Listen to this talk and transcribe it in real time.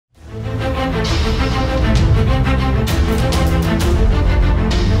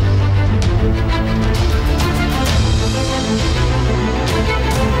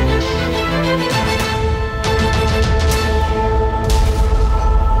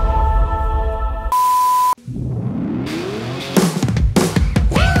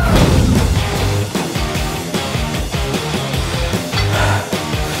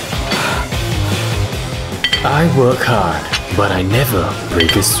work hard, but I never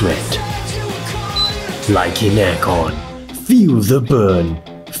break a sweat. Like in aircon, feel the burn,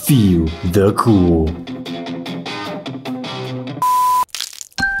 feel the cool.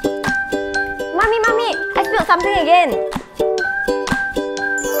 Mommy, I spilled something again.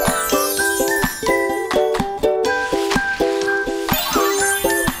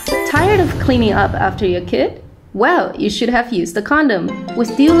 Tired of cleaning up after your kid? Well, you should have used a condom.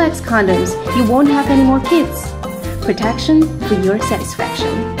 With Dualex condoms, you won't have any more kids. Protection for your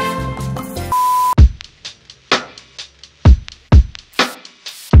satisfaction.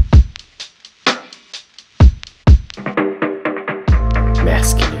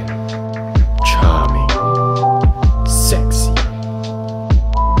 Masculine, charming, sexy.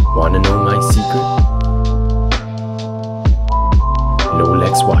 Wanna know my secret?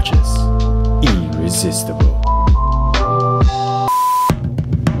 Rolex watches, irresistible.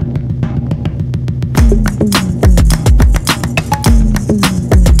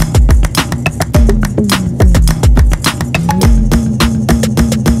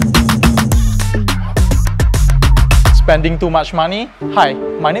 Spending too much money? Hi,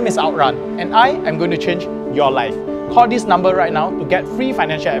 my name is Outrun and I am going to change your life. Call this number right now to get free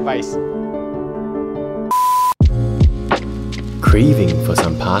financial advice. Craving for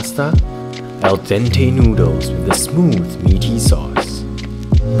some pasta? Al dente noodles with a smooth, meaty sauce.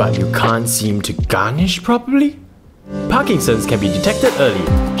 But you can't seem to garnish properly? Parkinson's can be detected early.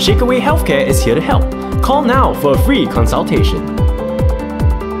 Shakeaway Healthcare is here to help. Call now for a free consultation.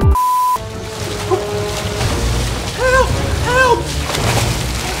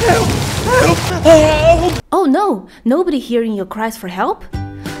 Oh no! Nobody hearing your cries for help?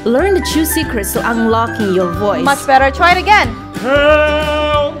 Learn the true secrets to unlocking your voice. Much better, try it again.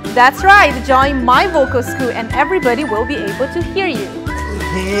 Help! That's right, join my vocal school and everybody will be able to hear you.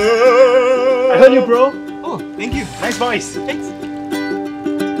 I heard you, bro. Oh, thank you. Nice voice. Thanks.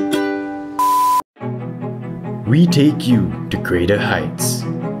 We take you to greater heights.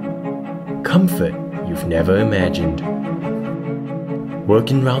 Comfort you've never imagined.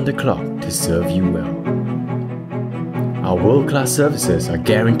 Working round the clock to serve you well. Our world-class services are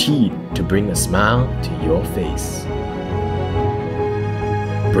guaranteed to bring a smile to your face.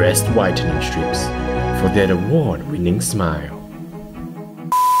 Breast whitening strips for that award-winning smile.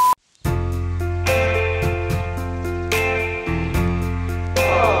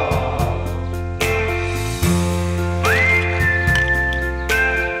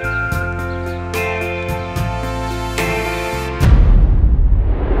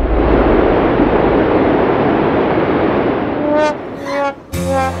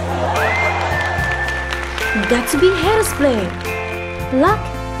 Got to be hair display. Lock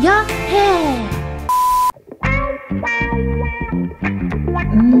your hair.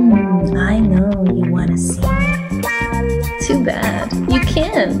 I know you wanna see me. Too bad, you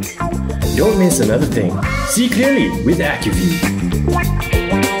can't. Don't miss another thing. See clearly with AccuView.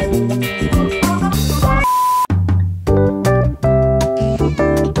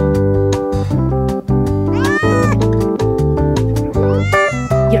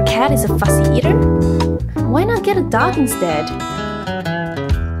 Your cat is a fussy eater? Why not get a dog instead?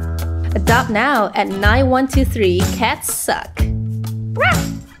 Adopt now at 9123 Cats Suck.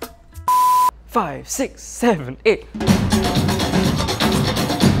 5, 6, 7, 8.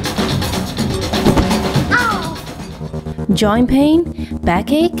 Joint pain,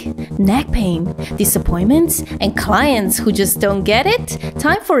 backache, neck pain, disappointments, and clients who just don't get it?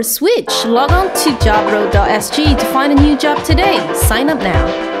 Time for a switch. Log on to jobroad.sg to find a new job today. Sign up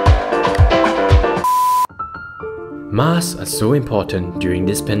now. Masks are so important during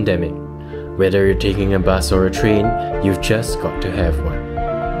this pandemic. Whether you're taking a bus or a train, you've just got to have one.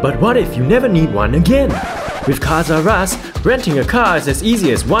 But what if you never need one again? With Cars R Us, renting a car is as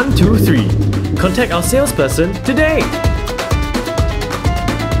easy as 1, 2, 3. Contact our salesperson today.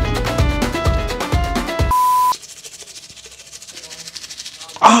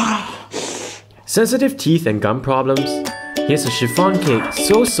 Sensitive teeth and gum problems? Here's a chiffon cake,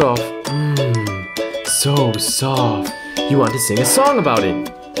 so soft. So soft. You want to sing a song about it.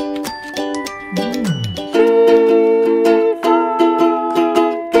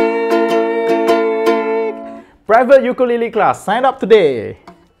 Private ukulele class. Sign up today.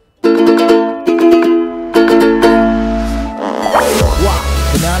 Wow,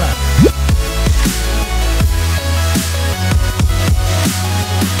 banana.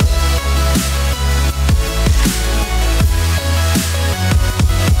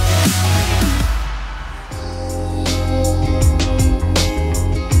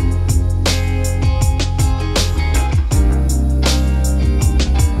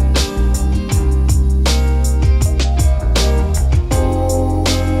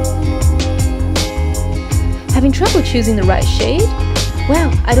 choosing the right shade? Well,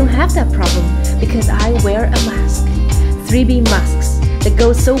 I don't have that problem because I wear a mask. 3B masks that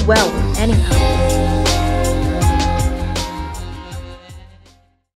go so well anyhow.